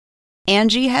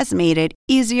Angie has made it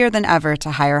easier than ever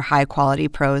to hire high-quality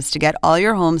pros to get all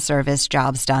your home service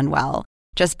jobs done well.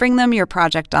 Just bring them your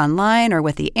project online or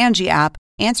with the Angie app,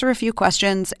 answer a few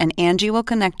questions, and Angie will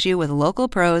connect you with local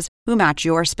pros who match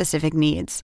your specific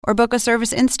needs. Or book a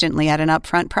service instantly at an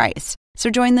upfront price. So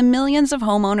join the millions of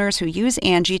homeowners who use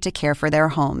Angie to care for their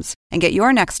homes and get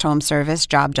your next home service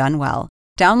job done well.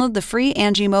 Download the free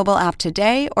Angie mobile app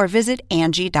today or visit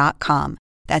Angie.com.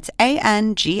 That's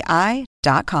ANGI.com.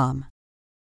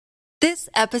 This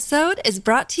episode is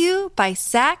brought to you by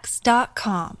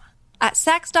Sax.com. At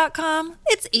Sax.com,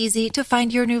 it's easy to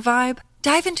find your new vibe.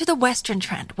 Dive into the Western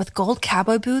trend with gold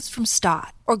cowboy boots from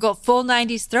Stott, or go full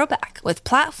 90s throwback with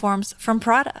platforms from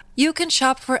Prada. You can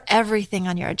shop for everything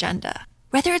on your agenda,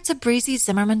 whether it's a breezy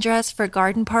Zimmermann dress for a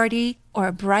garden party or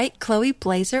a bright Chloe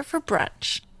blazer for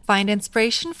brunch. Find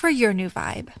inspiration for your new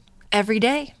vibe every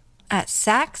day at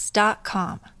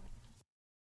Sax.com.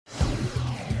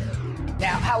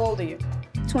 Now, how old are you?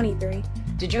 23.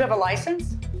 Did you have a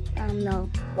license? No.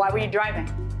 Why were you driving?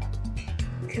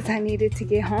 Because I needed to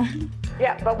get home.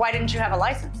 Yeah, but why didn't you have a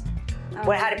license?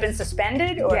 What, had it been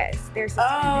suspended? Or? Yes, they're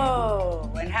suspended.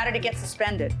 Oh, and how did it get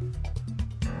suspended?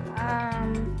 You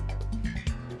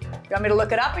want me to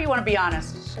look it up or you want to be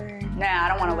honest? Sure. Nah, I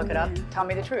don't want to look it up. Tell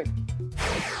me the truth.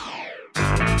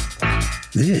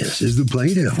 This is the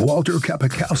plaintiff, Walter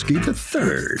Kapikowski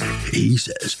III. He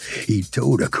says he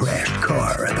towed a crashed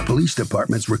car at the police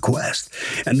department's request,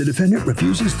 and the defendant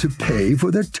refuses to pay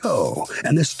for the tow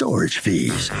and the storage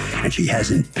fees, and she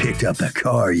hasn't picked up the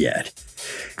car yet.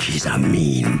 She's a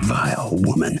mean, vile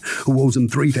woman who owes him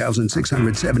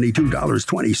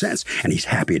 $3,672.20, and he's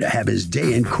happy to have his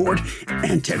day in court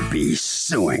and to be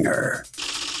suing her.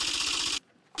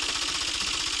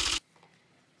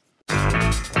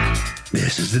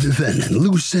 This is the defendant,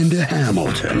 Lucinda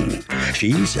Hamilton.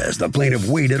 She says the plaintiff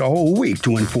waited all week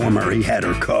to inform her he had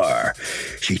her car.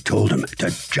 She told him to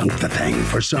junk the thing.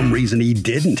 For some reason he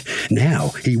didn't. Now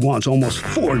he wants almost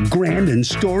 $4,000 in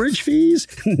storage fees?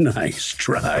 Nice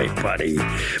try, buddy.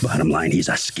 Bottom line, he's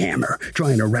a scammer,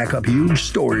 trying to rack up huge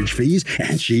storage fees,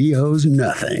 and she owes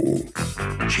nothing.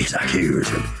 She's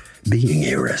accused of being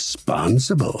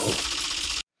irresponsible.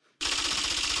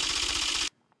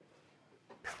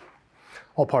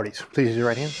 All parties, please use your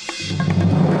right hand.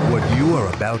 What you are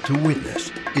about to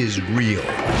witness is real.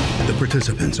 The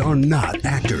participants are not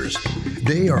actors.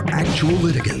 They are actual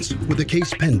litigants with a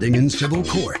case pending in civil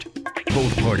court.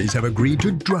 Both parties have agreed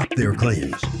to drop their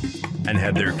claims and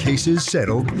have their cases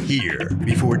settled here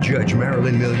before Judge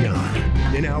Marilyn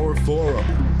Milian in our forum,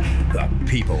 the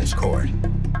People's Court.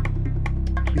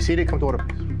 Be seated. Come to order,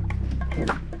 please.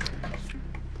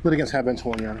 Litigants have been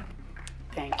sworn, Your Honor.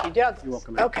 Thank you, Douglas. You're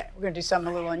welcome, ma'am. Okay, we're going to do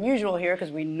something a little unusual here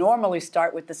because we normally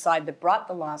start with the side that brought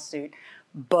the lawsuit,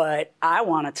 but I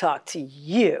want to talk to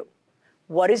you.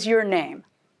 What is your name?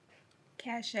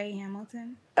 Cachet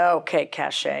Hamilton. Okay,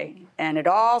 Cachet. And it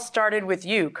all started with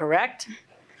you, correct?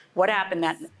 What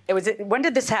happened when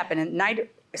did this happen? At night,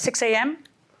 6 a.m.?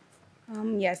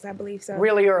 Yes, I believe so.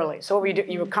 Really early. So what were you doing?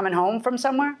 You were coming home from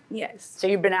somewhere? Yes. So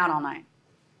you've been out all night?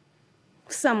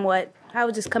 Somewhat. I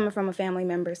was just coming from a family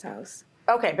member's house.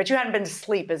 Okay, but you hadn't been to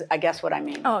sleep, is I guess what I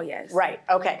mean. Oh, yes. Right,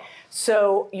 okay.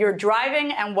 So you're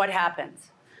driving and what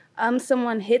happens?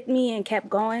 Someone hit me and kept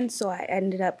going, so I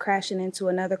ended up crashing into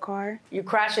another car. You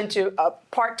crash into a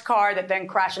parked car that then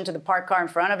crashed into the parked car in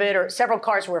front of it, or several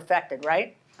cars were affected,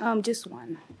 right? Just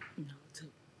one. No, two.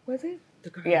 Was it?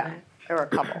 Yeah, there were a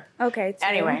couple. Okay, two.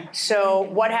 Anyway, so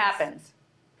what happens?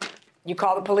 You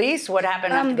call the police? What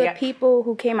happened after the people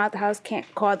who came out the house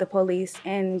can't call the police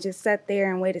and just sat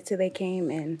there and waited till they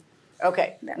came and...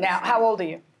 Okay, now how old are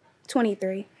you?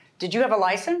 23. Did you have a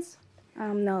license?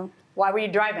 No. Why were you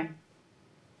driving?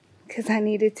 Because I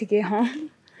needed to get home.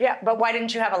 Yeah, but why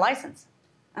didn't you have a license?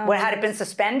 What, had it been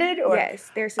suspended? Or? Yes,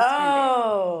 they're suspended.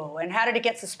 Oh, and how did it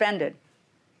get suspended?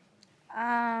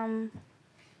 You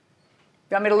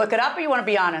want me to look it up or you want to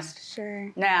be honest?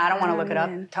 Sure. Nah, I don't want to look it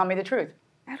up. Tell me the truth.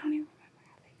 I don't even remember.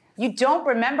 You don't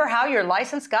remember how your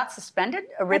license got suspended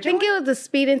originally? I think it was a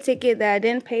speeding ticket that I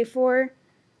didn't pay for,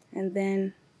 and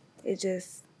then it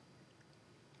just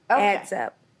adds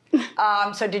up.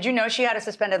 So did you know she had a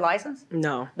suspended license?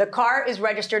 No. The car is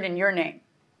registered in your name.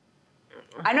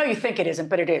 I know you think it isn't,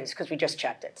 but it is because we just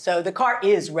checked it. So the car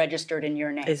is registered in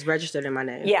your name. It's registered in my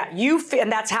name. Yeah,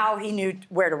 and that's how he knew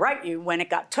where to write you when it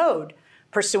got towed,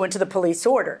 pursuant to the police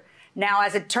order. Now,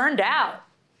 as it turned out,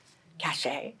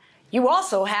 Cachet, you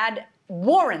also had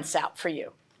warrants out for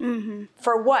you. Mm-hmm.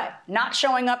 For what? Not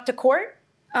showing up to court?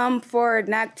 For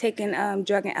not taking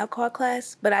drug and alcohol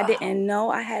class, but I didn't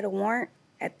know I had a warrant.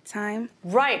 at the time.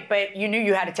 Right, but you knew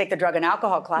you had to take the drug and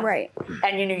alcohol class. Right.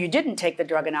 And you knew you didn't take the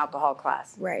drug and alcohol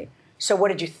class. Right. So what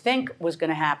did you think was going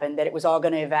to happen? That it was all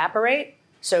going to evaporate?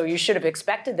 So you should have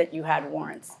expected that you had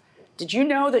warrants. Did you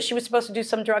know that she was supposed to do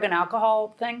some drug and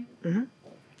alcohol thing? Mm-hmm.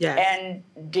 Yes.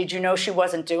 And did you know she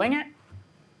wasn't doing it?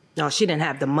 No, she didn't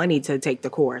have the money to take the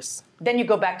course. Then you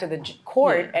go back to the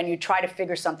court and you try to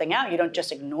figure something out. You don't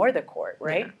just ignore the court,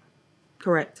 right? Yeah.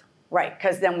 Correct. Right,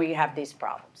 because then we have these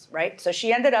problems, right? So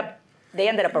they ended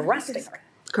up arresting her.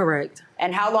 Correct.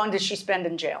 And how long did she spend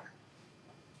in jail?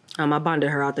 I bonded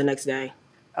her out the next day.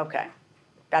 Okay.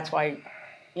 That's why,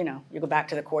 you go back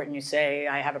to the court and you say,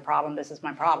 I have a problem, this is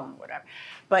my problem, whatever.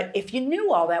 But if you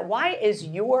knew all that, why is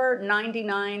your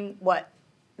 99 what?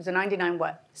 Is a 99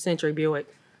 what? Century Buick.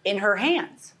 In her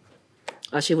hands?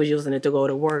 She was using it to go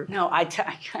to work. No,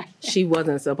 she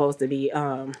wasn't supposed to be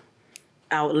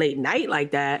out late night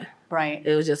like that. Right.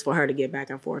 It was just for her to get back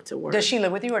and forth to work. Does she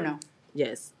live with you or no?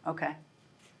 Yes. Okay.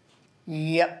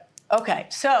 Yep. Okay,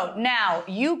 so now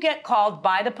you get called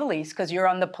by the police because you're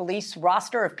on the police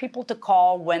roster of people to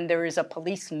call when there is a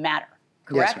police matter,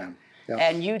 correct? Yes, ma'am. Yeah.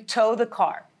 And you tow the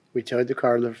car. We towed the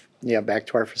car back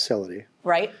to our facility.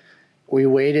 Right. We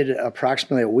waited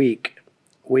approximately a week.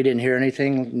 We didn't hear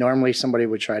anything. Normally somebody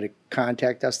would try to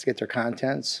contact us to get their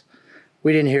contents.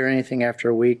 We didn't hear anything after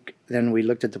a week. Then we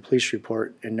looked at the police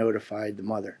report and notified the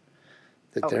mother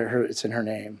that it's in her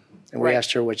name. And we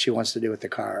asked her what she wants to do with the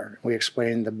car. We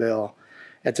explained the bill.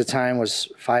 At the time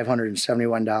was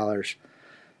 $571.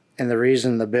 And the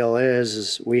reason the bill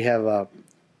is we have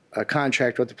a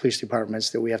contract with the police departments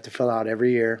that we have to fill out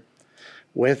every year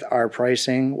with our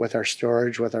pricing, with our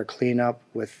storage, with our cleanup,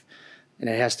 and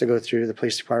it has to go through the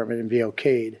police department and be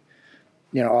okayed.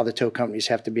 All the tow companies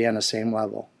have to be on the same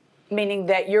level. Meaning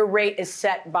that your rate is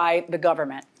set by the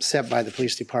government. Set by the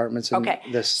police departments. And okay.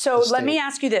 the let me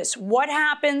ask you this. What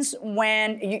happens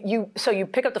when you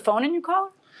pick up the phone and you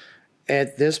call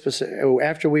her?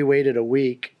 After we waited a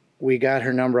week, we got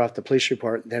her number off the police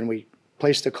report. Then we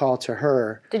placed a call to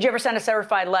her. Did you ever send a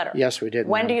certified letter? Yes, we did.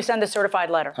 When do you send the certified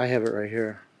letter? I have it right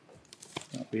here.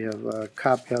 We have a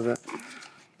copy of it.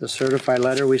 The certified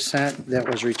letter we sent that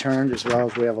was returned, as well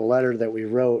as we have a letter that we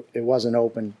wrote. It wasn't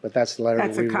opened, but that's the letter that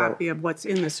we wrote. That's a copy of what's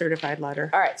in the certified letter.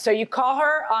 All right, so you call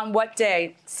her on what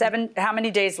day? How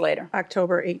many days later?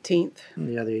 October 18th.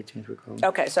 Yeah, the 18th we called.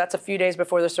 Okay, so that's a few days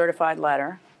before the certified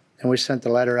letter. And we sent the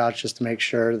letter out just to make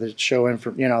sure that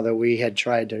that we had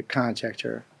tried to contact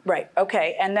her. Right,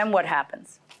 okay, and then what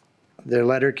happens? The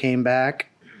letter came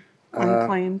back.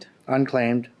 Unclaimed.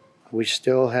 Unclaimed. We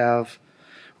still have...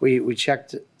 We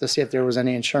checked to see if there was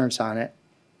any insurance on it,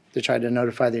 to try to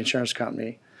notify the insurance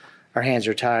company. Our hands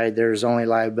are tied. There's only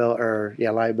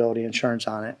liability insurance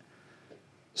on it.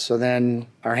 So then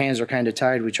our hands are kind of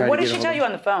tied. We tried What to did she tell you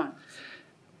on the phone?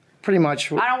 Pretty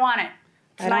much. I don't want it.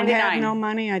 It's I don't 99. have no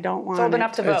money. I don't want it's old it.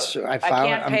 enough to vote. I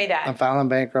can't pay that. I'm filing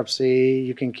bankruptcy.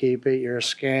 You can keep it. You're a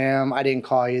scam. I didn't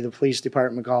call you. The police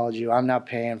department called you. I'm not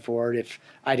paying for it if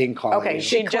I didn't call you. Okay,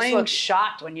 she just looked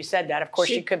shocked when you said that. Of course,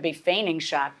 she could be feigning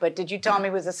shock. But did you tell me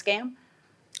it was a scam?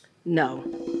 No.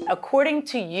 According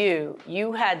to you,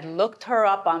 you had looked her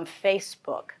up on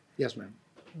Facebook. Yes, ma'am.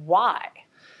 Why?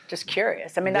 Just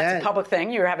curious. I mean, that's a public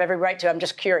thing. You have every right to. I'm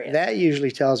just curious. That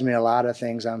usually tells me a lot of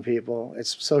things on people.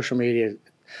 It's social media.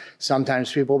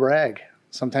 Sometimes people brag.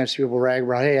 Sometimes people brag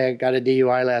about, hey, I got a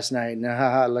DUI last night, and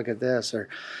haha, look at this. Or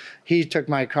he took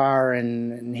my car,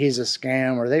 and he's a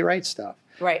scam. Or they write stuff.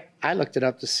 Right. I looked it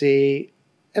up to see,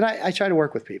 and I try to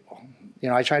work with people.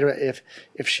 I try to,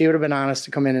 if she would have been honest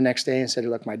to come in the next day and said,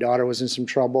 look, my daughter was in some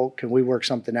trouble. Can we work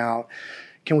something out?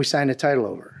 Can we sign the title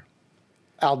over?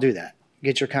 I'll do that.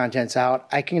 Get your contents out.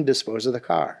 I can dispose of the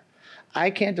car. I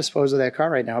can't dispose of that car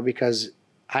right now because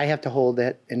I have to hold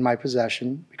it in my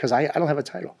possession because I don't have a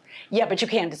title. Yeah, but you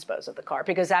can dispose of the car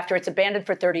because after it's abandoned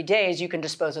for 30 days, you can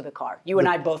dispose of the car. You and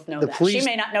I both know that. She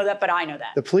may not know that, but I know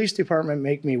that. The police department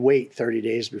make me wait 30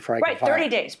 days before I can file. Right, 30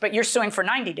 days, but you're suing for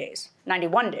 90 days,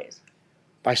 91 days.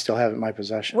 I still have it in my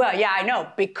possession. Well, yeah, I know,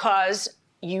 because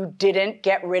you didn't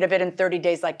get rid of it in 30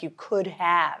 days like you could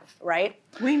have, right?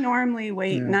 We normally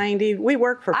wait 90. We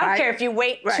work for 5. I don't care if you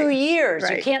wait 2 years.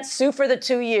 Right. You can't sue for the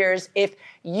 2 years if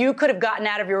you could have gotten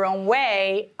out of your own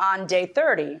way on day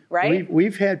 30, right?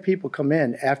 We've had people come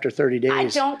in after 30 days. I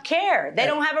don't care. They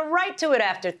don't have a right to it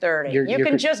after 30. You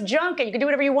can just junk it. You can do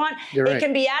whatever you want. It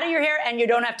can be out of your hair and you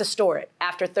don't have to store it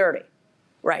after 30.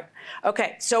 Right.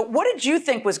 Okay. So what did you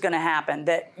think was going to happen?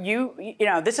 That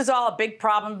this is all a big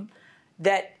problem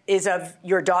that is of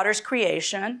your daughter's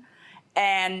creation,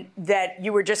 and that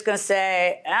you were just going to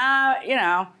say,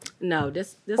 No,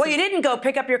 this. Well, you didn't go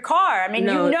pick up your car. I mean,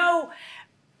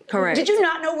 Correct. Did you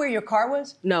not know where your car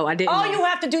was? No, I didn't. All know. you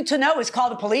have to do to know is call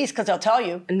the police because they'll tell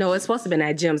you. No, it's supposed to have been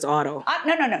at Jim's Auto.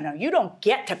 No. You don't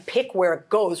get to pick where it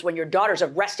goes when your daughter's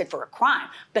arrested for a crime.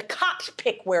 The cops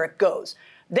pick where it goes.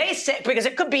 They say, because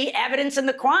it could be evidence in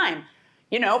the crime.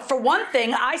 You know, for one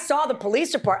thing, I saw the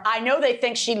police report. I know they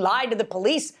think she lied to the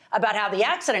police about how the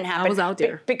accident happened. I was out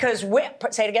there.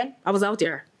 Say it again? I was out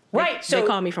there. Right. They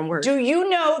called me from work. Do you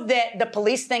know that the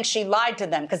police think she lied to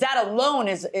them? Because that alone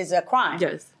is a crime.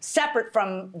 Yes. Separate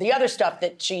from the other stuff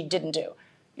that she didn't do.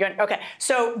 Okay.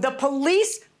 So the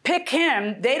police pick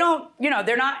him. They don't,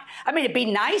 they're not. I mean, it'd be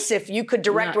nice if you could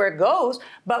direct where it goes.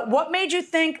 But what made you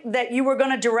think that you were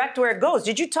going to direct where it goes?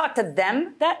 Did you talk to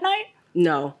them that night?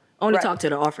 No. Only talked to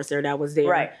the officer that was there.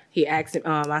 Right. He asked,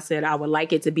 I said, I would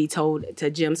like it to be towed to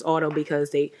Jim's Auto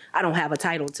because I don't have a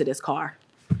title to this car.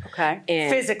 Okay.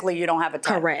 And physically, you don't have a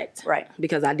title. Correct. Right.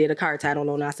 Because I did a car title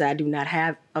loan. I said I do not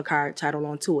have a car title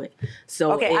loan to it.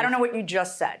 So okay, I don't know what you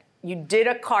just said. You did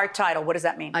a car title. What does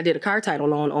that mean? I did a car title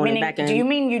loan on it back in. Do you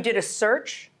mean you did a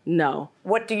search? No.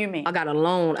 What do you mean? I got a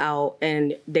loan out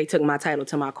and they took my title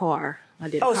to my car. I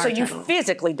did. So you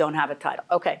physically don't have a title.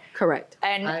 Okay. Correct.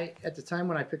 And at the time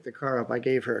when I picked the car up, I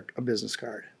gave her a business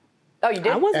card. Oh, you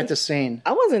did? At the scene.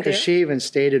 I wasn't there. Because she even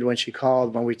stated when she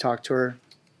called, when we talked to her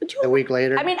a week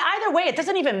later. I mean, either way, it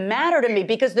doesn't even matter to me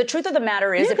because the truth of the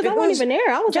matter is, because I wasn't even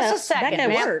there. I was just a second,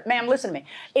 ma'am. Listen to me.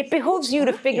 It behooves you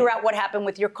to figure out what happened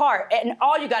with your car, and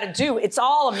all you got to do, it's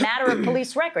all a matter of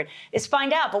police record, is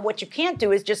find out. But what you can't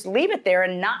do is just leave it there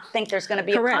and not think there's going to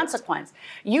be a consequence.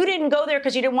 You didn't go there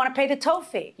because you didn't want to pay the tow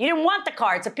fee. You didn't want the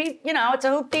car. It's a piece, it's a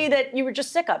hoopty that you were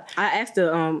just sick of. I asked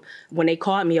her when they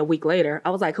called me a week later.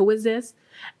 I was like, "Who is this?"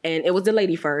 And it was the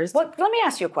lady first. Well, let me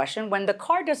ask you a question. When the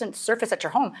car doesn't surface at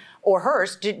your home or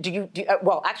hers,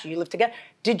 well, actually, you live together.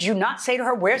 Did you not say to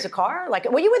her, "Where's the car?" Like,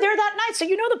 well, you were there that night, so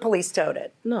you know the police towed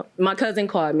it. No, my cousin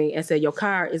called me and said, "Your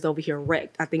car is over here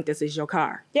wrecked. I think this is your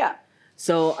car." Yeah.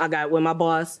 So I got with my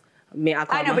boss.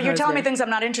 I know, but you're telling me things I'm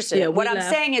not interested in. What I'm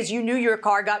saying is you knew your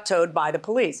car got towed by the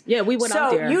police. Yeah, we went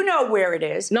out there. So you know where it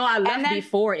is. No, I left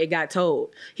before it got towed.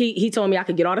 He told me I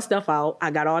could get all the stuff out.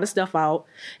 I got all the stuff out,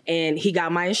 and he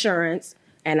got my insurance.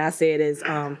 And I said, "Is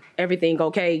everything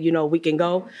okay? We can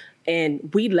go." And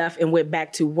we left and went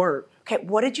back to work. Okay,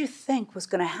 what did you think was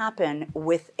going to happen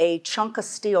with a chunk of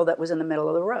steel that was in the middle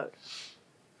of the road?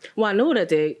 Well, I knew that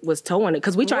they was towing it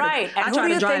because we tried to. And who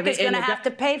do you think is going to have to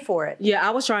pay for it? Yeah,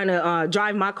 I was trying to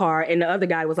drive my car, and the other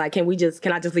guy was like, "Can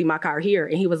I just leave my car here?"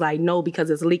 And he was like, "No, because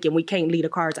it's leaking. We can't leave the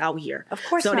cars out here." Of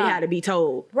course not. So they had to be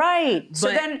towed. Right.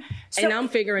 And I'm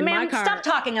figuring my car stop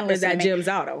talking and listen is at Jim's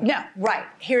Auto. No, right.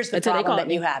 Here's the problem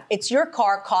that you have. It's your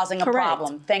car causing a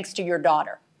problem thanks to your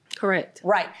daughter. Correct.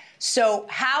 Right. So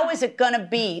how is it going to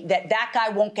be that guy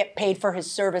won't get paid for his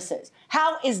services?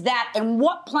 How is that, and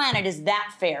what planet is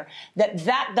that fair,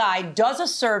 that guy does a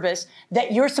service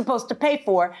that you're supposed to pay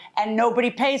for and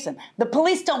nobody pays him? The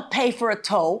police don't pay for a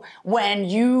tow when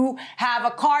you have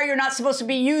a car you're not supposed to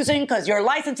be using because your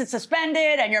license is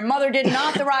suspended and your mother didn't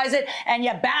authorize it and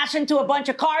you bash into a bunch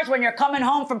of cars when you're coming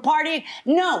home from partying.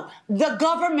 No, the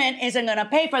government isn't going to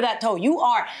pay for that tow. You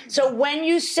are. So when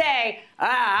you say,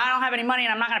 I don't have any money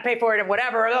and I'm not going to pay for it or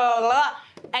whatever, blah, blah, blah,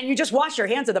 and you just wash your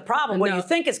hands of the problem, what do you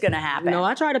think is going to happen? No,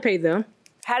 I tried to pay them.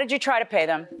 How did you try to pay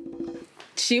them?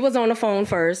 She was on the phone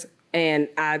first, and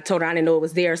I told her I didn't know it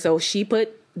was there, so she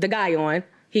put the guy on.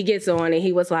 He gets on, and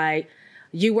he was like,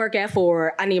 "You work at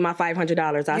Ford. I need my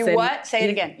 $500." I said, what? Say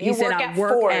it again. He said, I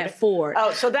work at Ford.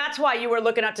 Oh, so that's why you were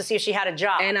looking up to see if she had a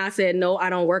job. And I said, "No, I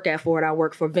don't work at Ford. I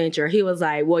work for Venture." He was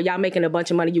like, "Well, y'all making a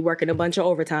bunch of money. You working a bunch of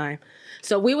overtime."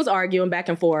 So we was arguing back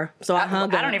and forth. So I hung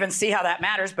up. I don't even see how that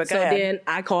matters, but go ahead. So then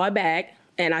I called back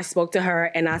and I spoke to her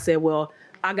and I said, "Well,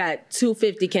 I got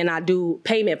 $250. Can I do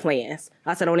payment plans?"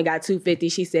 I said, "I only got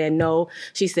 $250. She said, "No."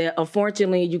 She said,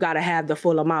 "Unfortunately, you got to have the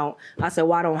full amount." I said,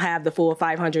 "Well, I don't have the full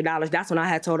 $500. That's when I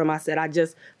had told him, I said, "I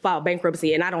just filed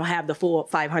bankruptcy and I don't have the full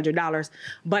 $500.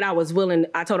 But I was willing,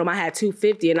 I told him I had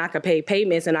 $250 and I could pay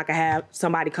payments and I could have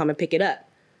somebody come and pick it up.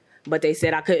 But they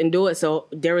said I couldn't do it, so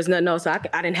there was nothing else. So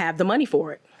I didn't have the money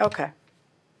for it. Okay.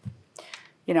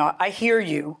 I hear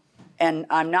you, and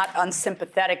I'm not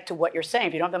unsympathetic to what you're saying.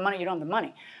 If you don't have the money, you don't have the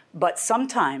money. But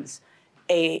sometimes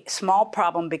a small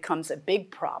problem becomes a big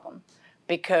problem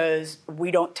because we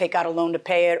don't take out a loan to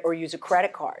pay it or use a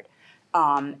credit card.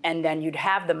 And then you'd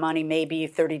have the money maybe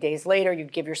 30 days later.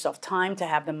 You'd give yourself time to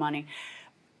have the money.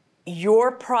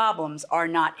 Your problems are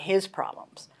not his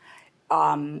problems.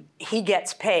 He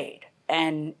gets paid,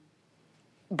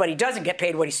 but he doesn't get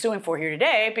paid what he's suing for here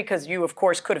today because you, of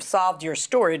course, could have solved your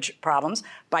storage problems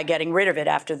by getting rid of it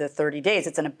after the 30 days.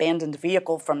 It's an abandoned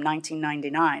vehicle from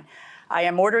 1999. I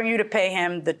am ordering you to pay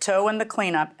him the tow and the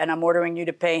cleanup, and I'm ordering you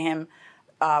to pay him,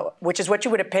 which is what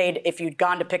you would have paid if you'd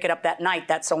gone to pick it up that night.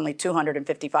 That's only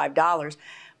 $255.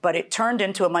 But it turned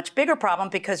into a much bigger problem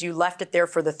because you left it there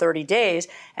for the 30 days,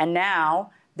 and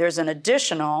now there's an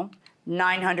additional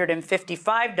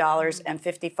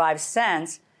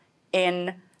 $955.55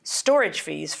 in storage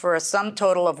fees for a sum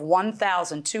total of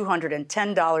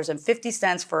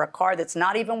 $1,210.50 for a car that's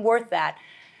not even worth that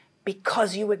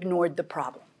because you ignored the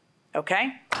problem.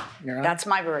 Okay? That's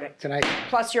my verdict. Tonight.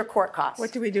 Plus your court costs.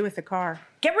 What do we do with the car?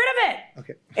 Get rid of it.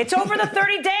 Okay. It's over the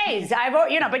 30 days. But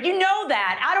you know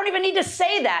that. I don't even need to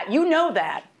say that. You know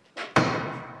that.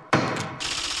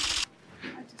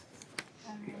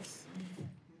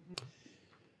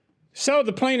 So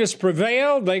the plaintiffs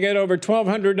prevailed. They get over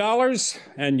 $1,200,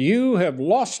 and you have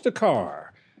lost a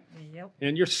car. Yep.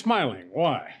 And you're smiling.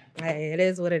 Why? Hey, it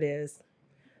is what it is.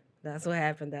 That's what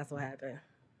happened.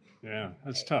 Yeah,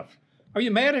 that's tough. Are you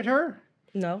mad at her?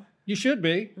 No. You should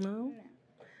be. No.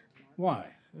 Why?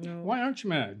 No. Why aren't you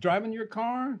mad? Driving your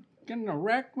car? Getting in a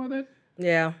wreck with it?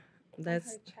 Yeah. I'm her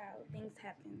child. Things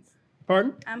happen.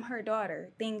 Pardon? I'm her daughter.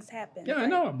 Things happen. Yeah, I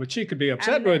know, but she could be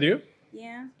upset with you.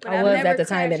 Yeah. I was at the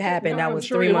time it happened. That was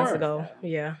 3 months ago.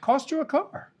 Yeah. Cost you a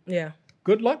car. Yeah.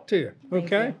 Good luck to you.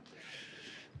 Okay.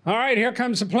 All right, here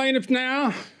comes the plaintiff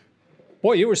now.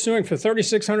 Boy, you were suing for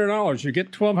 $3,600. You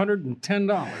get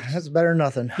 $1,210. That's better than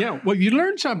nothing. Yeah, well, you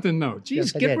learned something, though. Jeez,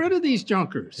 Yes, I get did. rid of these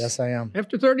junkers. Yes, I am.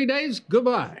 After 30 days,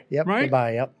 goodbye. Yep. Right?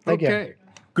 Goodbye. Yep. Thank you. Okay.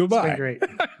 Goodbye. It's been great.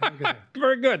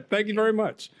 Very good. Thank you very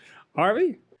much.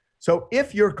 Harvey? So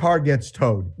if your car gets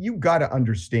towed, you got to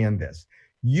understand this.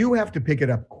 You have to pick it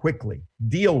up quickly,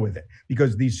 deal with it,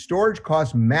 because these storage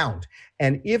costs mount.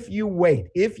 And if you wait,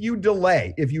 if you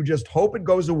delay, if you just hope it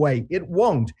goes away, it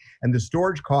won't, and the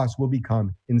storage costs will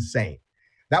become insane.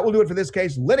 That will do it for this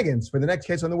case. Litigants for the next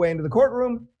case on the way into the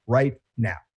courtroom right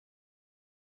now.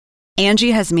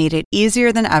 Angie has made it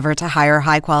easier than ever to hire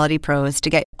high-quality pros to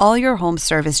get all your home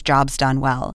service jobs done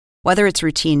well. Whether it's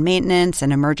routine maintenance,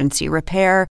 an emergency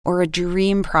repair, or a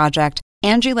dream project,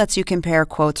 Angie lets you compare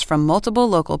quotes from multiple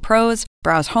local pros,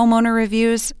 browse homeowner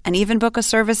reviews, and even book a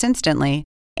service instantly.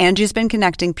 Angie's been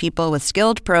connecting people with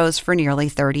skilled pros for nearly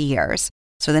 30 years.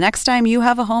 So the next time you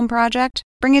have a home project,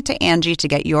 bring it to Angie to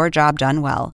get your job done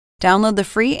well. Download the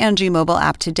free Angie mobile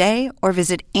app today or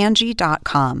visit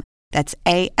Angie.com. That's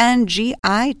ANGI.com.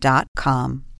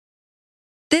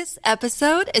 This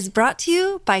episode is brought to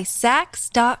you by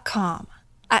Sax.com.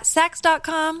 At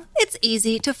Sax.com, it's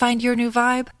easy to find your new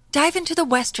vibe. Dive into the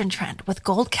Western trend with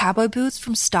gold cowboy boots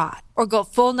from Stott, or go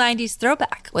full 90s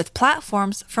throwback with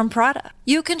platforms from Prada.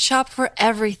 You can shop for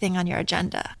everything on your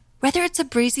agenda, whether it's a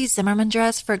breezy Zimmermann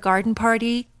dress for a garden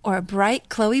party or a bright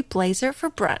Chloe blazer for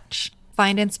brunch.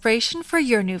 Find inspiration for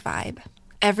your new vibe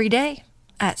every day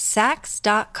at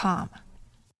Sax.com.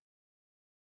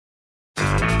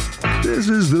 This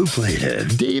is the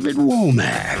plaintiff, David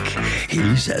Womack.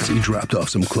 He says he dropped off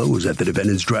some clothes at the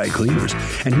defendant's dry cleaners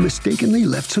and mistakenly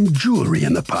left some jewelry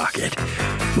in the pocket.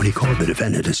 When he called the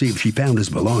defendant to see if she found his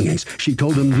belongings, she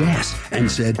told him yes and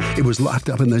said it was locked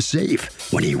up in the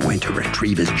safe. When he went to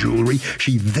retrieve his jewelry,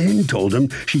 she then told him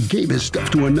she gave his stuff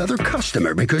to another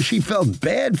customer because she felt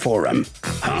bad for him.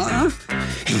 Huh?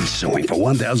 He's suing for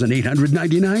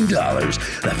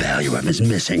 $1,899, the value of his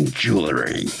missing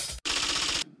jewelry.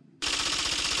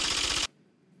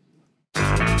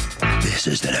 This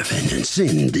is the defendant,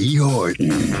 Cindy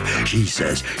Horton. She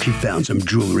says she found some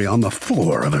jewelry on the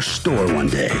floor of a store one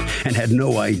day and had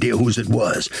no idea whose it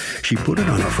was. She put it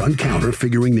on her front counter,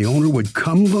 figuring the owner would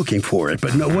come looking for it,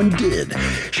 but no one did.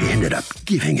 She ended up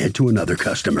giving it to another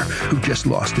customer who just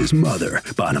lost his mother.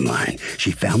 Bottom line,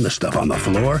 she found the stuff on the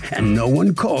floor and no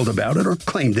one called about it or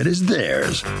claimed it as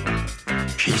theirs.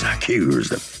 She's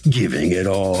accused of giving it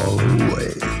all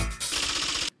away.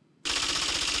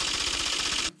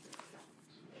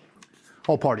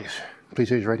 All parties,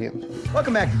 please raise your right hand.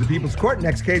 Welcome back to the People's Court.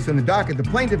 Next case on the docket. The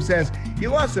plaintiff says he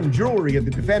lost some jewelry at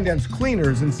the defendant's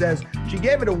cleaners and says she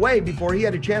gave it away before he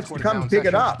had a chance to come pick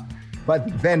it up. But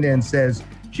the defendant says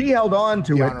she held on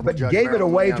to it, but gave it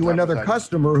away to another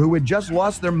customer who had just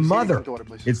lost their mother.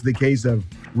 It's the case of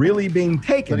really being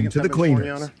taken to the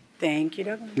cleaners. Thank you,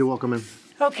 Doug. You're welcome in.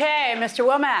 Okay, Mr.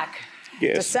 Womack.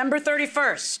 Yes. December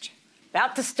 31st,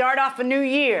 about to start off a new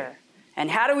year. And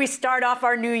how do we start off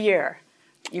our new year?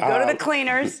 You go to the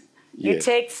cleaners, you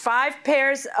take 5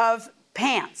 pairs of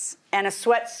pants and a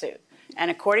sweatsuit. And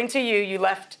according to you, you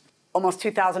left almost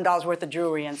 $2,000 worth of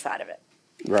jewelry inside of it.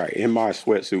 Right, in my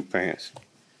sweatsuit pants.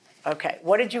 Okay,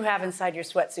 what did you have inside your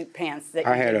sweatsuit pants that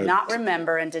you did not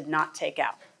remember and did not take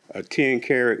out? A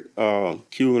 10-carat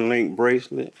Cuban link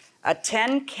bracelet. A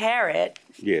 10-carat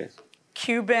Yes.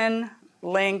 Cuban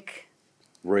link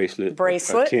Bracelet.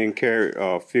 Bracelet. A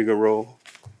 10-carat Figaro.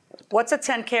 What's a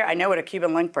 10-carat? I know what a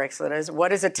Cuban link bracelet is.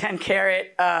 What is a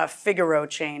 10-carat Figaro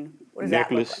chain? What does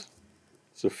Necklace. that look like?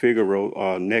 It's a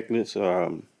Figaro necklace.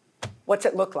 What's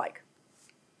it look like?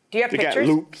 Do you have They pictures?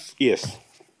 got loops. Yes.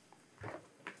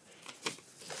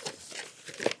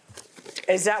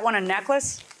 Is that one a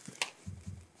necklace?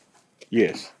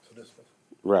 Yes.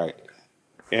 Right.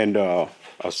 And a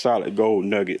solid gold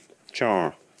nugget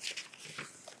charm.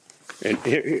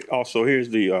 And also, here's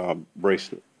the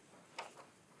bracelet.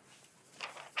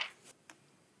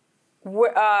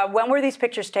 When were these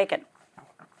pictures taken?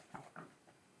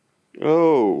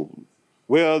 Oh,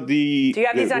 well, Do you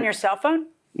have these on your cell phone?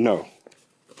 No.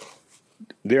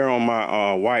 They're on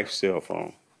my wife's cell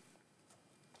phone.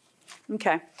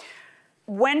 Okay.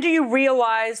 When do you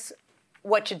realize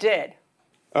what you did?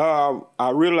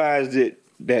 I realized it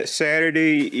that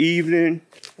Saturday evening.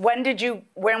 When had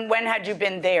you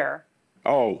been there?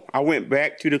 Oh, I went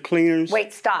back to the cleaners.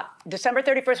 Wait, stop. December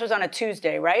 31st was on a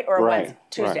Tuesday, right? Or Right, Wednesday?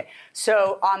 Tuesday. right.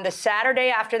 So on the Saturday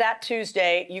after that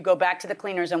Tuesday, you go back to the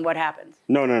cleaners and what happens?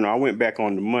 No. I went back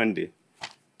on the Monday.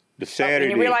 The Saturday.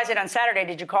 When you realized it on Saturday,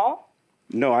 did you call?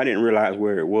 No, I didn't realize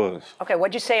where it was. Okay,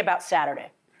 what'd you say about Saturday?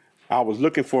 I was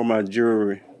looking for my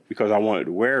jewelry because I wanted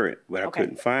to wear it, but Okay. I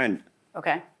couldn't find it.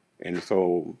 Okay. And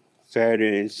so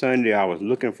Saturday and Sunday, I was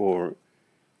looking for it.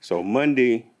 So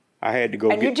Monday, I had to go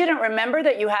And you didn't remember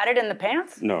that you had it in the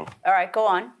pants? No, All right, go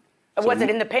on. Was it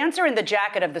in the pants or in the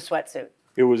jacket of the sweatsuit?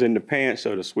 it was in the pants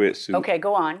of the sweatsuit. Okay,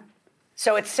 go on.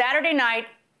 So it's Saturday night,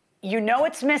 you know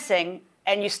it's missing,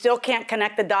 and you still can't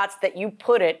connect the dots that you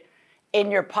put it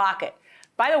in your pocket.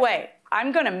 By the way,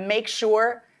 I'm gonna make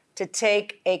sure to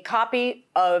take a copy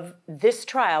of this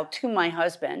trial to my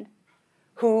husband,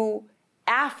 who,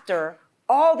 after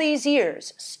all these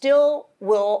years, still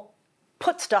will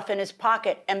put stuff in his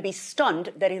pocket and be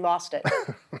stunned that he lost it.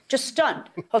 Just stunned.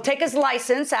 He'll take his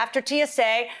license after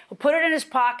TSA, he'll put it in his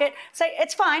pocket, say,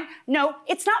 it's fine. No,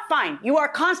 it's not fine. You are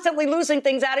constantly losing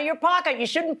things out of your pocket. You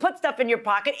shouldn't put stuff in your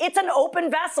pocket. It's an open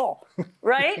vessel,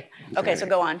 right? Okay, so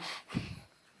go on.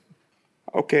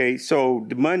 Okay, so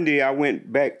the Monday, I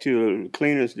went back to the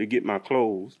cleaners to get my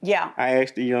clothes. Yeah. I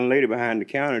asked the young lady behind the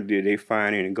counter, did they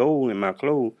find any gold in my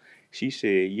clothes? She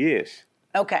said yes.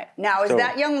 Okay, now is So-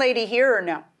 that young lady here or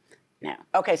no? No.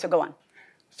 Okay, so go on.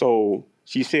 So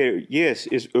she said, yes,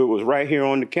 it was right here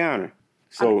on the counter.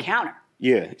 So, On the counter?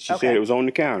 Yeah, she Okay. said it was on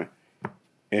the counter.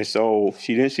 And so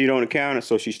she didn't see it on the counter,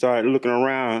 so she started looking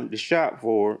around the shop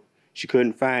for it. She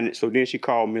couldn't find it, so then she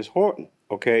called Miss Horton.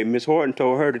 Okay, Miss Horton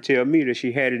told her to tell me that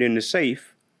she had it in the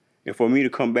safe and for me to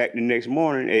come back the next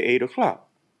morning at 8 o'clock.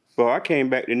 So I came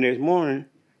back the next morning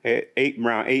at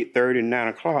around 8:30, 9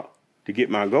 o'clock to get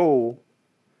my gold.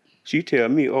 She tell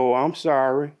me, oh, I'm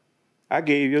sorry. I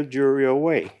gave your jewelry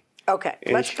away. Okay,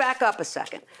 And let's back up a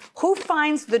second. Who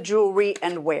finds the jewelry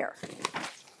and where?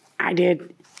 I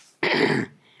did.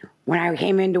 When I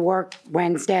came into work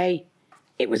Wednesday,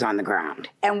 it was on the ground.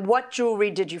 And what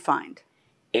jewelry did you find?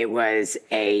 It was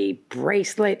a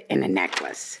bracelet and a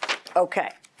necklace. Okay.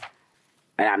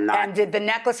 But I'm not. And did the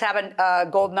necklace have a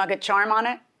gold nugget charm on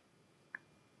it?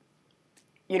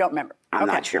 You don't remember? I'm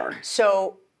Okay. not sure.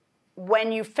 So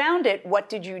when you found it, what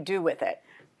did you do with it?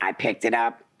 I picked it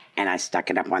up and I stuck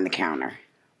it up on the counter.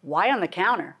 Why on the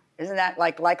counter? Isn't that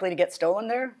like likely to get stolen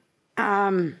there?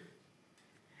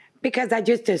 Because I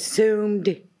just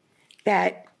assumed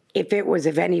that if it was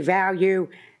of any value,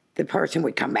 the person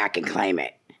would come back and claim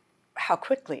it. How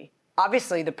quickly?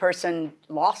 Obviously, the person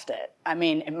lost it. I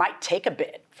mean, it might take a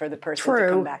bit for the person to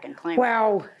come back and claim it.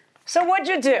 Well, so what'd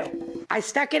you do? I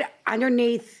stuck it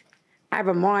underneath. I have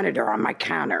a monitor on my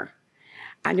counter.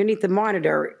 Underneath the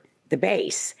monitor, the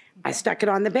base. I stuck it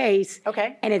on the base.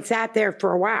 Okay. And it sat there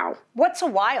for a while. What's a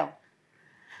while?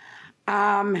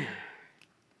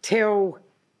 Till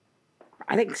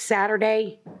I think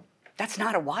Saturday. That's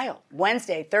not a while.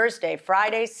 Wednesday, Thursday,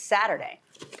 Friday, Saturday.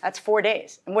 That's 4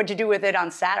 days. And what'd you do with it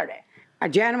on Saturday? A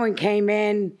gentleman came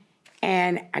in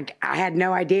and I had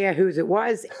no idea whose it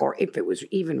was or if it was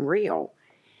even real,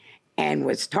 and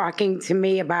was talking to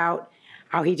me about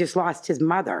how he just lost his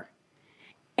mother.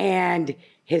 And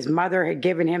his mother had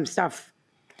given him stuff,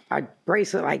 a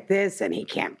bracelet like this, and he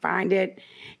can't find it.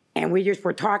 And we just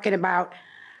were talking about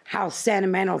how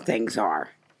sentimental things are.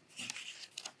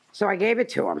 So I gave it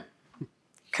to him.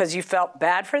 Because you felt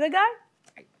bad for the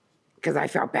guy? Because I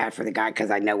felt bad for the guy,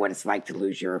 because I know what it's like to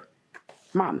lose your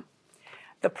mom.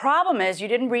 The problem is you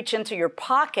didn't reach into your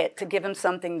pocket to give him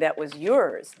something that was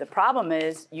yours. The problem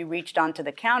is you reached onto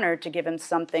the counter to give him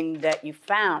something that you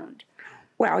found.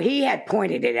 Well, he had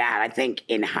pointed it out. I think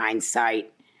in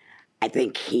hindsight, I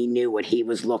think he knew what he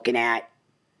was looking at,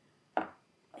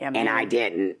 and I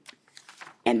didn't.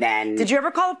 And then... Did you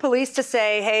ever call the police to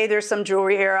say, hey, there's some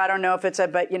jewelry here, I don't know if it's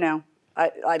but,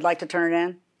 I'd like to turn it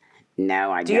in?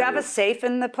 No, I don't. Do you have a safe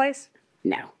in the place?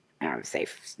 No, I don't have a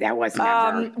safe. That wasn't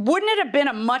ever... Wouldn't it have been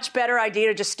a much better idea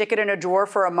to just stick it in a drawer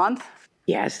for a month?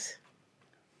 Yes.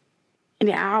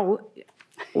 Now,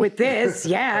 with this,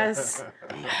 yes.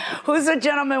 Who's the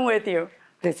gentleman with you?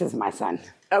 This is my son.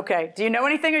 Okay. Do you know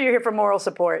anything, or you're here for moral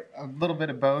support? A little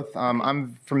bit of both.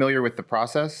 I'm familiar with the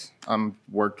process.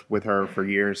 Worked with her for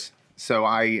years, so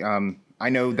I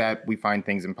know that we find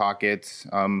things in pockets.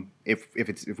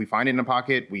 If we find it in a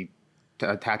pocket, we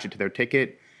attach it to their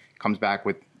ticket. Comes back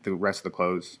with the rest of the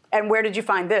clothes. And where did you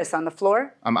find this? On the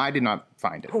floor? I did not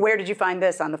find it. Where did you find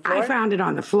this? On the floor? I found it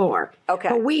on the floor. Okay.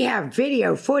 But we have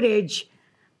video footage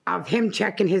of him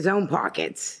checking his own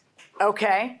pockets.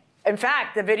 Okay. In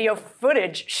fact, the video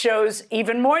footage shows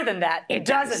even more than that,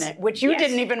 doesn't it? Which you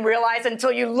didn't even realize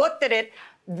until you looked at it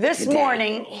this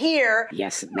morning here.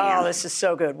 Yes, ma'am. Oh, this is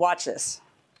so good. Watch this.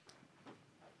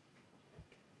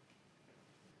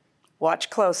 Watch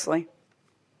closely.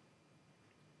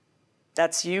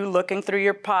 That's you looking through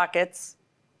your pockets.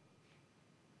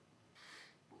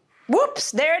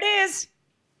 Whoops, there it is.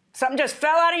 Something just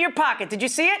fell out of your pocket. Did you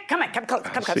see it? Come on, come close,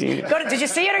 come close. Did you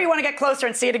see it, or you want to get closer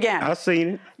and see it again? I seen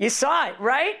it. You saw it,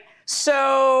 right?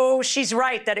 So she's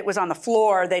right that it was on the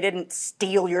floor. They didn't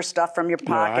steal your stuff from your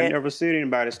pocket. No, I never seen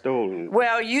anybody stolen it.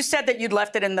 Well, you said that you'd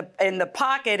left it in the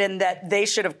pocket and that they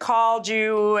should have called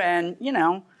you, and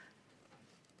this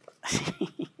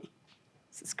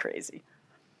is crazy.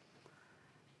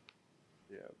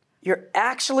 You're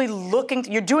actually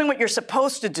you're doing what you're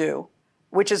supposed to do,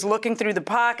 which is looking through the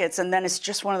pockets, and then it's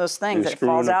just one of those things that it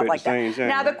falls out like that.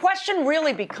 Now, the question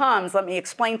really becomes, let me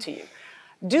explain to you,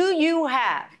 do you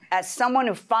have, as someone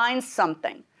who finds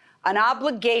something, an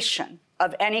obligation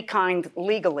of any kind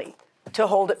legally to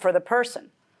hold it for the person?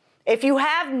 If you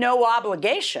have no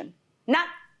obligation, not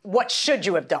what should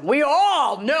you have done? We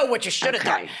all know what you should have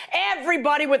done.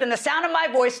 Everybody within the sound of my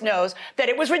voice knows that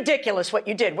it was ridiculous what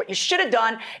you did. What you should have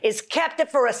done is kept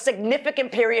it for a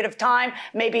significant period of time,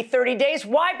 maybe 30 days.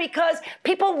 Why? Because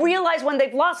people realize when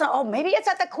they've lost it, oh, maybe it's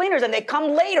at the cleaners, and they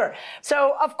come later.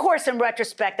 So, of course, in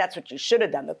retrospect, that's what you should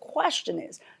have done. The question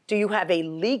is, do you have a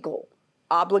legal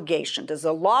obligation? Does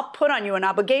the law put on you an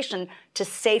obligation to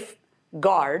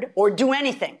safeguard or do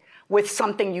anything with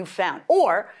something you found?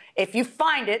 Or if you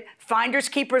find it, finders,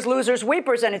 keepers, losers,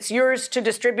 weepers, and it's yours to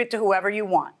distribute to whoever you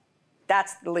want.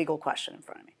 That's the legal question in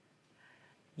front of me.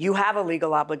 You have a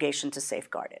legal obligation to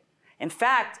safeguard it. In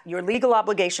fact, your legal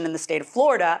obligation in the state of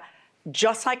Florida,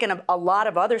 just like in a lot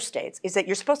of other states, is that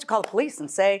you're supposed to call the police and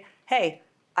say, hey,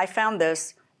 I found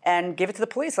this, and give it to the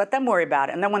police. Let them worry about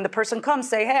it. And then when the person comes,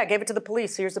 say, hey, I gave it to the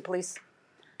police. Here's the police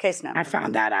case number. I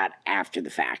found that out after the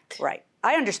fact. Right.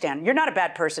 I understand. You're not a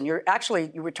bad person. You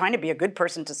were trying to be a good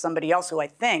person to somebody else who I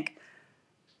think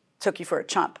took you for a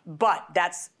chump. But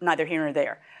that's neither here nor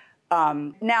there.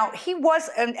 Now, he was,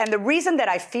 and the reason that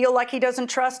I feel like he doesn't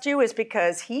trust you is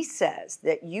because he says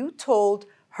that you told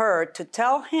her to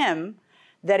tell him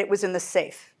that it was in the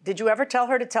safe. Did you ever tell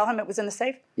her to tell him it was in the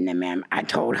safe? No, ma'am. I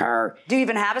told her. Do you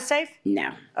even have a safe?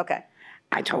 No. Okay.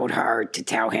 I told her to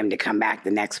tell him to come back the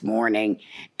next morning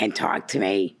and talk to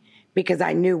me, because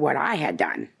I knew what I had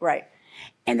done. Right.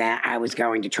 And that I was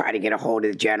going to try to get a hold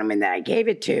of the gentleman that I gave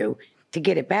it to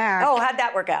get it back. Oh, how'd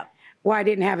that work out? Well, I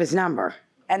didn't have his number.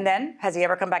 And then, has he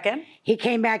ever come back in? He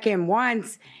came back in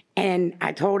once, and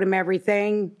I told him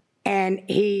everything, and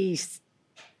he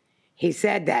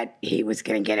said that he was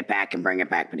going to get it back and bring it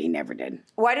back, but he never did.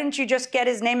 Why didn't you just get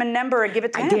his name and number and give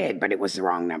it to him? I did, but it was the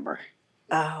wrong number.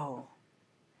 Oh.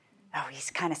 Oh, he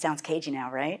kind of sounds cagey now,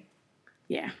 right?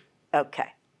 Yeah. Okay.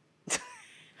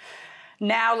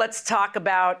 Now let's talk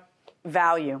about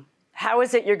value. How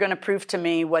is it you're going to prove to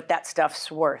me what that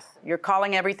stuff's worth? You're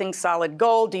calling everything solid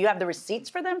gold. Do you have the receipts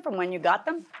for them from when you got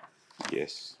them?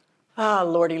 Yes. Oh,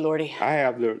 lordy, lordy. I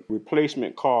have the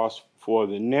replacement cost for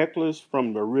the necklace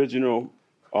from the original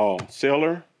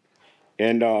seller.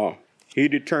 And he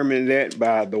determined that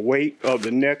by the weight of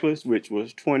the necklace, which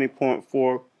was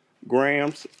 20.4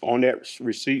 grams on that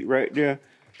receipt right there.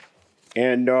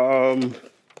 And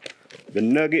the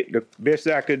nugget, the best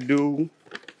I could do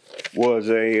was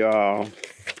a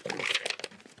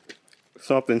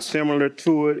something similar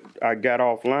to it. I got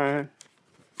offline,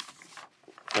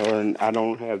 and I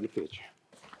don't have the picture.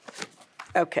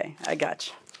 Okay, I got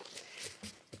you.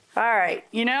 All right,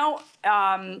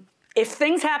 if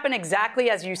things happen exactly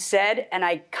as you said, and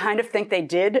I kind of think they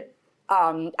did,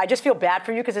 I just feel bad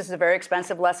for you because this is a very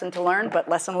expensive lesson to learn, but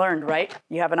lesson learned, right?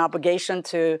 You have an obligation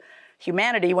to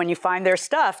humanity when you find their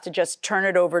stuff to just turn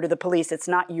it over to the police. It's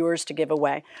not yours to give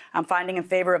away. I'm finding in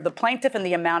favor of the plaintiff in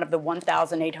the amount of the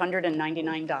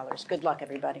 $1,899. Good luck,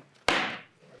 everybody.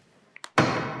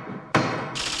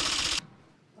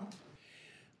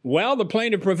 Well, the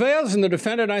plaintiff prevails, and the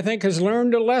defendant, I think, has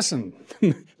learned a lesson.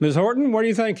 Ms. Horton, what are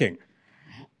you thinking?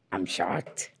 I'm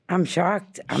shocked. I'm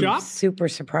super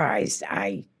surprised.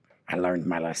 I learned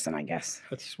my lesson, I guess.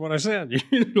 That's what I said.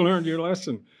 You learned your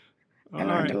lesson. I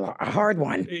learned a hard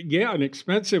one. Yeah, an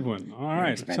expensive one. All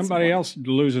right. Somebody else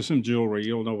loses some jewelry,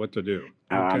 you'll know what to do.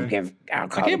 Okay? I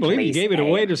can't believe you gave it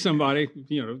away to somebody,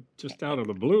 just out of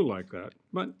the blue like that.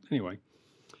 But anyway.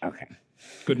 Okay.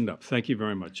 Good enough. Thank you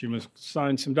very much. You must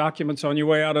sign some documents on your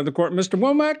way out of the court. Mr.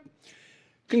 Womack,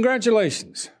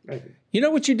 congratulations. Thank you. You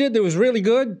know what you did that was really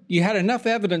good? You had enough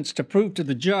evidence to prove to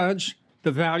the judge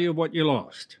the value of what you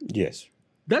lost. Yes.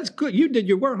 That's good. You did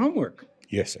your homework.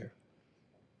 Yes, sir.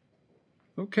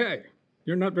 Okay.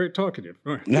 You're not very talkative.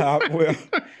 Right. No, well,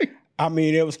 I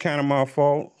mean, it was kind of my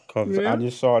fault because I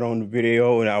just saw it on the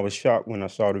video, and I was shocked when I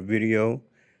saw the video.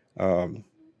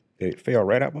 It fell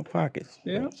right out my pockets.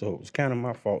 Yeah. So it was kind of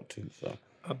my fault, too. So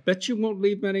I bet you won't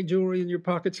leave any jewelry in your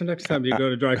pockets the next time you go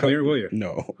to dry cleaner, will you?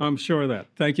 No. I'm sure of that.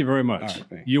 Thank you very much. All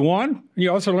right, you won?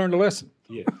 You also learned a lesson.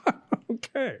 Yeah.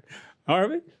 Okay.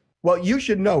 Harvey? Well, you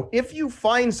should know, if you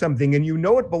find something and you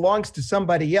know it belongs to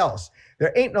somebody else,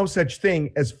 there ain't no such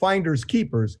thing as finders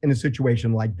keepers in a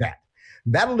situation like that.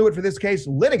 That'll do it for this case.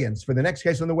 Litigants for the next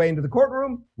case on the way into the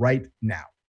courtroom right now.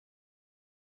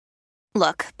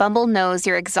 Look, Bumble knows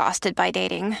you're exhausted by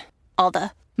dating. All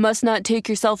the must not take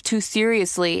yourself too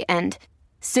seriously and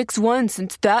 6'1"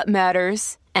 since that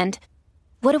matters. And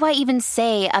what do I even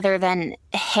say other than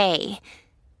hey?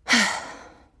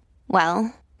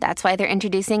 Well, that's why they're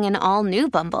introducing an all-new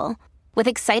Bumble with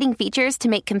exciting features to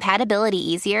make compatibility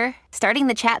easier, starting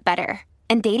the chat better,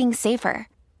 and dating safer.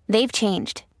 They've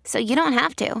changed, so you don't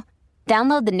have to.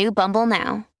 Download the new Bumble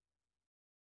now.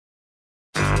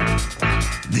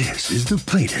 This is the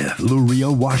plaintiff, Luria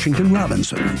Washington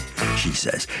Robinson. She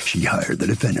says she hired the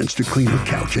defendants to clean her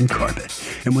couch and carpet.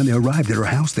 And when they arrived at her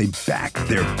house, they backed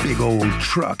their big old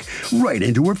truck right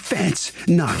into her fence,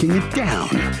 knocking it down.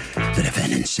 The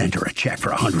defendants sent her a check for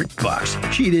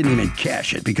 $100. She didn't even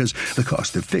cash it because the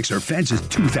cost to fix her fence is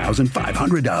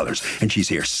 $2,500. And she's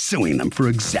here suing them for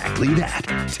exactly that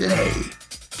today.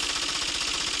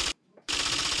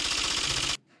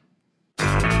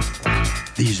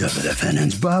 These are the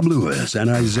defendants, Bob Lewis and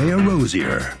Isaiah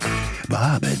Rosier.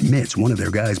 Bob admits one of their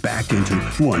guys backed into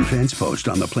one fence post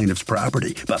on the plaintiff's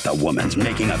property, but the woman's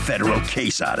making a federal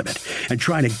case out of it and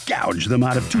trying to gouge them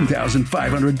out of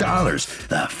 $2,500.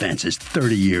 The fence is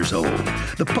 30 years old.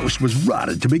 The post was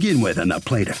rotted to begin with, and the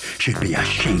plaintiff should be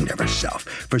ashamed of herself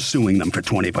for suing them for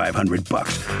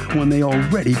 $2,500 when they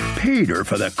already paid her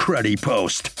for the cruddy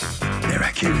post. They're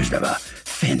accused of a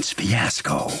fence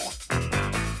fiasco.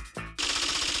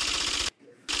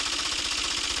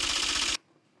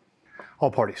 All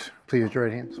parties, please raise your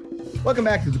right hands. Welcome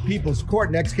back to the People's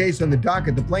Court. Next case on the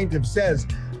docket, the plaintiff says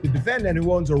the defendant,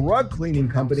 who owns a rug cleaning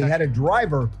company, had a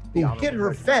driver who hit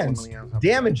her fence,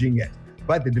 damaging it.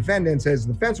 But the defendant says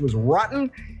the fence was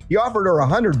rotten. He offered her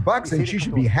 $100 and she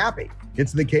should be happy.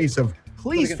 It's the case of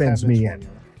please fence me in.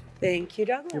 Thank you,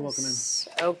 Douglas. You're welcome, ma'am.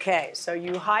 Okay, so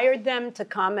you hired them to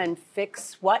come and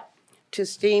fix what? To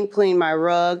steam clean my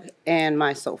rug and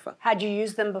my sofa. Had you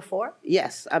used them before?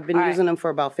 Yes, I've been using them for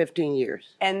about 15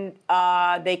 years. And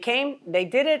they came, they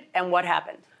did it, and what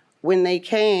happened? When they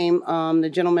came, the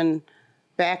gentleman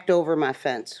backed over my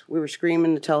fence. We were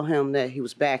screaming to tell him that he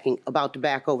was about to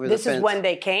back over the fence. This is when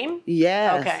they came?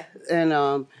 Yes. Okay.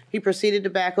 And he proceeded to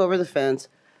back over the fence.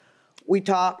 We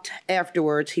talked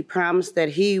afterwards. He promised that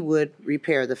he would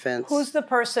repair the fence. Who's the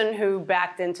person who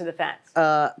backed into the fence?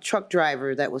 Truck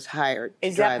driver that was hired.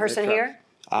 Is that person here?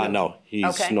 No,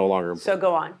 he's no longer employed. So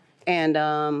go on.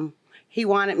 And he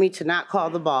wanted me to not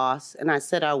call the boss, and I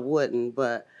said I wouldn't,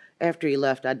 but after he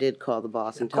left, I did call the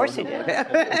boss and tell him. Of course he did.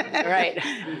 Right.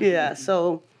 Yeah,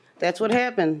 so that's what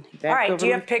happened. All right, do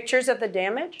you have pictures of the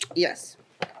damage? Yes.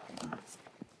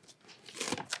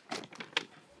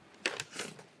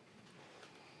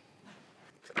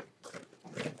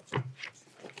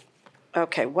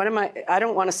 Okay, I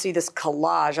don't want to see this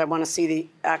collage. I want to see the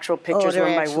actual pictures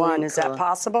one by one. Is that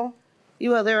possible?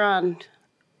 Yeah, they're on.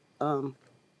 Oh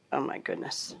my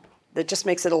goodness. That just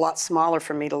makes it a lot smaller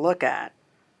for me to look at.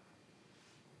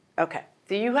 Okay.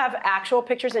 Do you have actual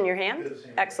pictures in your hand?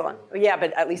 Excellent. Yeah,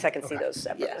 but at least I can see those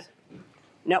separately. Yes.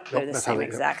 Nope, they're the same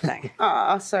exact thing.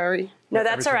 Oh, sorry. No,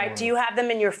 that's all right. Do you have them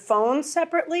in your phone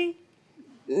separately?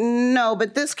 No,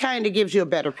 but this kind of gives you a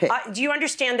better pic. Do you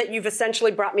understand that you've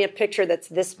essentially brought me a picture that's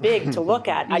this big to look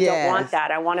at? I don't want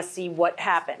that. I want to see what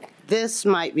happened. This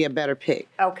might be a better pic.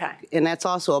 Okay. And that's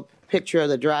also a picture of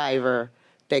the driver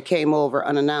that came over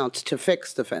unannounced to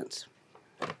fix the fence.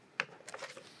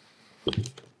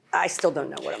 I still don't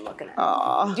know what I'm looking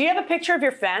at. Do you have a picture of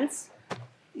your fence?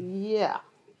 Yeah,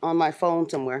 on my phone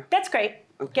somewhere. That's great.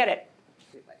 Okay. Get it.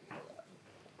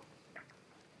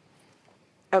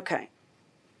 Okay.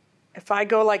 If I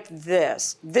go like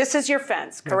this is your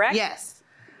fence, correct? Yes.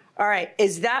 All right.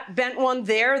 Is that bent one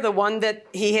there the one that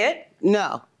he hit?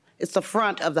 No, it's the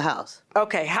front of the house.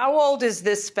 Okay. How old is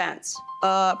this fence?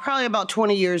 Probably about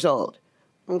 20 years old.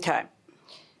 Okay.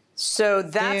 So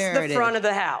that's the front of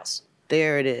the house.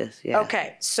 There it is, yeah.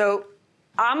 Okay. So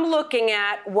I'm looking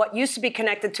at what used to be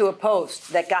connected to a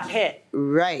post that got hit.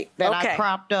 Right. That I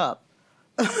propped up.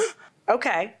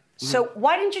 Okay. So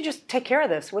why didn't you just take care of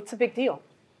this? What's the big deal?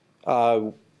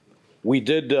 We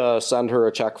did send her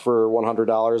a check for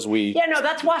 $100. Yeah, no,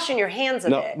 that's washing your hands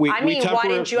of it. Why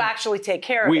didn't you actually take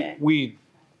care of it? We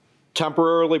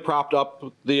temporarily propped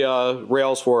up the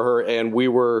rails for her, and we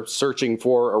were searching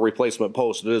for a replacement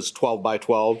post. It is 12 by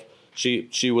 12.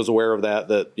 She was aware of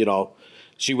that, you know,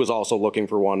 she was also looking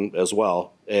for one as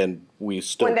well, and we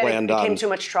still planned on. When it became too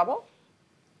much trouble?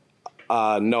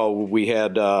 No, we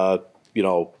had, you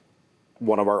know,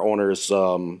 one of our owner's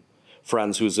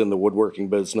friends who's in the woodworking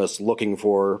business looking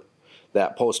for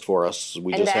that post for us. And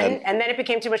then it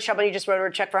became too much trouble. You just wrote her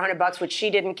a check for $100, which she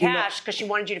didn't cash because she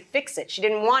wanted you to fix it. She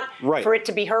didn't want for it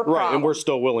to be her problem. Right, and we're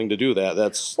still willing to do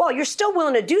that. Well, you're still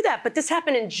willing to do that, but this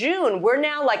happened in June. We're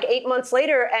now like 8 months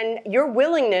later, and your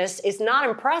willingness is not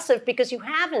impressive because you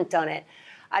haven't done it.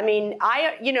 I mean,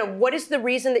 what is the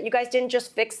reason that you guys didn't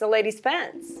just fix the lady's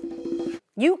fence?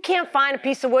 You can't find a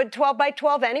piece of wood 12 by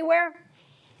 12 anywhere?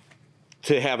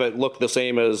 To have it look the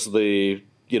same as the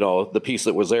piece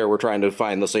that was there, we're trying to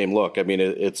find the same look. I mean,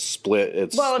 it's split.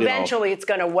 Eventually it's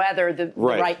going to weather the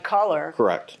right color.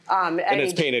 Correct. And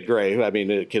it's painted gray. I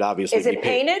mean, it could obviously be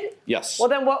painted? Yes. Well,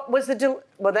 then what was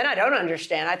well, then I don't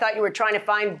understand. I thought you were trying to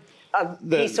find a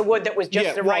piece of wood that was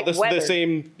just the right weather.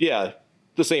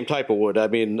 The same type of wood. I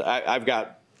mean, I've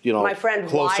got, my friend,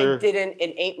 closer. Why didn't,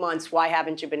 in 8 months, why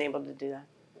haven't you been able to do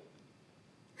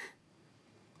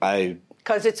that?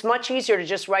 Because it's much easier to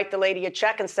just write the lady a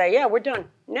check and say, yeah, we're done.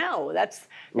 No,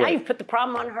 now you've put the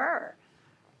problem on her.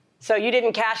 So you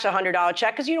didn't cash a $100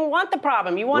 check because you don't want the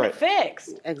problem. You want it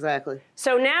fixed. Exactly.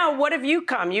 So now what have you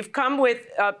come? You've come with,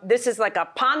 this is like a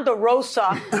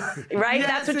Ponderosa, right? Yes,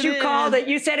 that's what you called it.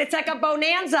 You said it's like a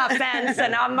Bonanza fence.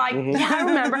 And I'm like, yeah, I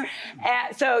remember.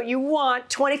 So you want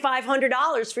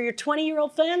 $2,500 for your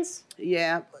 20-year-old fence?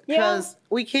 Yeah, because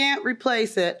we can't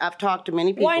replace it. I've talked to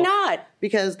many people. Why not?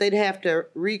 Because they'd have to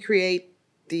recreate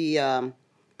the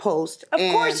post. Of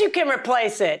course you can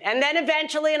replace it. And then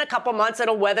eventually in a couple months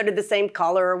it'll weather to the same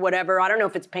color or whatever. I don't know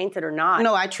if it's painted or not.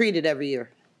 No, I treat it every year.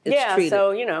 It's treated.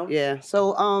 So, Yeah,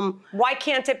 so... why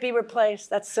can't it be replaced?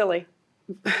 That's silly.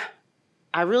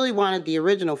 I really wanted the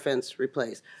original fence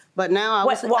replaced. But now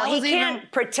he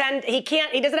can't pretend... He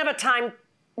doesn't have a time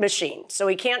machine. So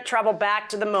he can't travel back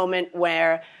to the moment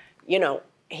where,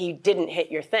 he didn't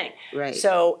hit your thing. Right.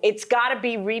 So it's got to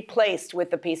be replaced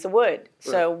with a piece of wood. Right.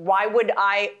 So why would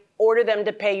I order them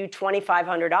to pay you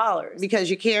 $2,500? Because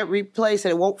you can't replace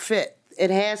it. It won't fit.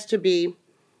 The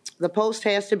post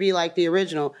has to be like the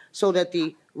original so that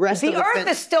the rest of the earth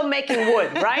is still making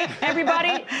wood, right,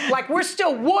 everybody?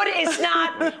 Wood is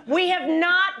not, we have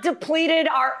not depleted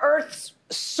our Earth's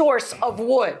source of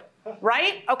wood.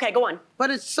 Right? Okay, go on.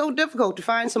 But it's so difficult to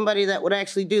find somebody that would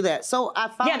actually do that. So I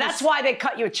found... Yeah, that's why they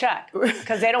cut you a check,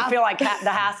 because they don't feel like the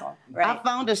hassle, right? I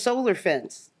found a solar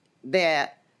fence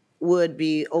that would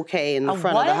be okay in the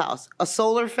front of the house. A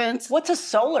solar fence. What's a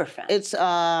solar fence? It's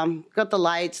got the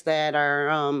lights that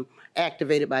are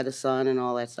activated by the sun and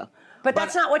all that stuff. But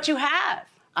that's not what you have.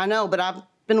 I know, but I've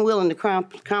been willing to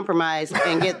compromise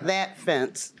and get that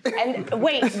fence. And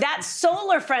wait, that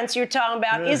solar fence you're talking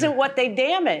about isn't what they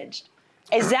damaged.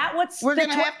 Is that what's... We're going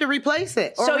to have to replace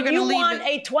it. So you want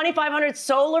a $2,500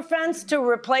 solar fence to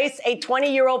replace a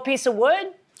 20-year-old piece of wood?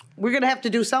 We're going to have to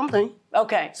do something.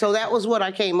 Okay. So that was what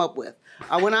I came up with.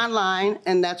 I went online,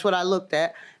 and that's what I looked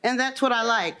at, and that's what I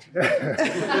liked.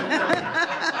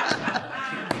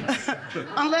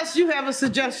 Unless you have a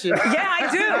suggestion. Yeah,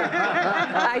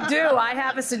 I do. I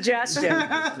have a suggestion.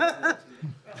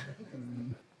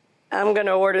 I'm going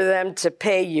to order them to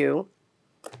pay you,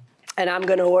 and I'm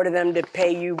going to order them to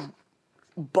pay you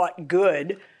but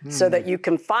good, so that you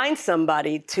can find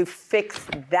somebody to fix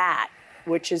that,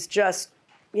 which is just,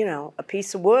 a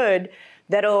piece of wood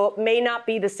that may not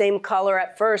be the same color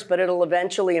at first, but it'll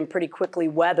eventually and pretty quickly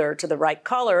weather to the right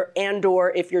color. And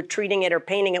or if you're treating it or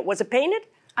painting it, was it painted?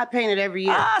 I paint it every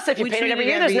year. So if you paint it every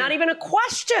year, there's not even a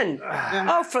question.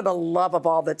 Oh, for the love of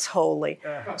all that's holy.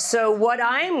 So what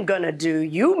I'm going to do,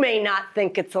 you may not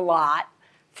think it's a lot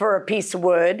for a piece of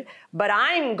wood, but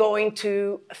I'm going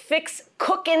to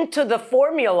cook into the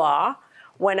formula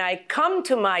when I come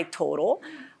to my total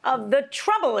of the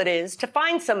trouble it is to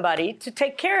find somebody to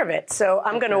take care of it. So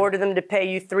I'm going to order them to pay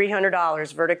you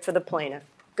 $300, verdict for the plaintiff.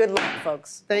 Good luck,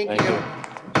 folks. Thank you.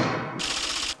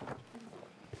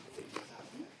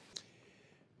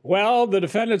 Well, the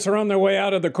defendants are on their way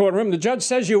out of the courtroom. The judge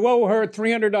says you owe her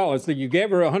 $300, that you gave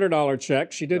her a $100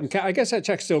 check. She didn't. I guess that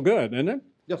check's still good, isn't it?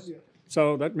 Yes.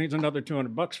 So that means another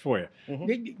 $200 for you.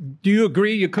 Do you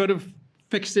agree you could have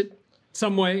fixed it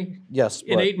some way? Yes.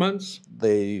 In 8 months?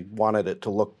 They wanted it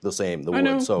to look the same, the wood. I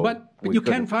know, so but you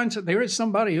can find there is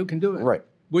somebody who can do it. Right.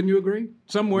 Wouldn't you agree?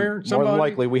 Somewhere, somebody? More than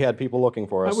likely, we had people looking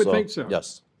for us. I would think so.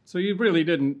 Yes. So you really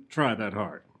didn't try that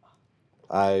hard?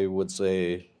 I would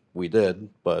say we did,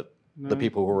 but the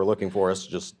people who were looking for us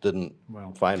just didn't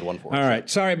find one for us. All right.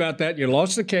 Sorry about that. You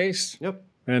lost the case. Yep.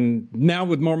 And now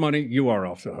with more money, you are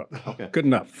off the hook. Okay. Good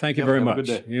enough. Thank you Yep, very have a much.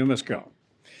 good day. You must go.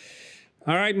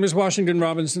 All right, Ms. Washington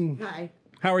Robinson. Hi.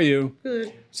 How are you?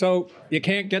 Good. So you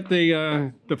can't get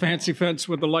the fancy fence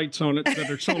with the lights on it that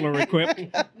are solar equipped.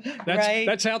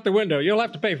 That's out the window. You'll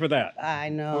have to pay for that. I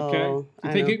know. Okay.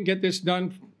 You think you can get this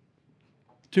done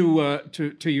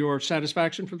to your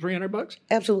satisfaction for $300?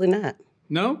 Absolutely not.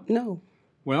 No? No.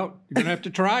 Well, you're going to have to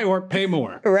try or pay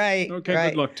more. Right. Okay, right.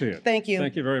 good luck to you. Thank you.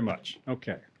 Thank you very much.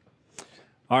 Okay.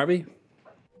 Harvey?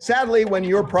 Sadly, when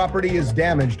your property is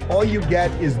damaged, all you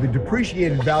get is the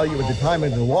depreciated value at the time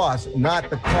of the loss, not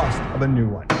the cost of a new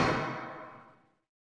one.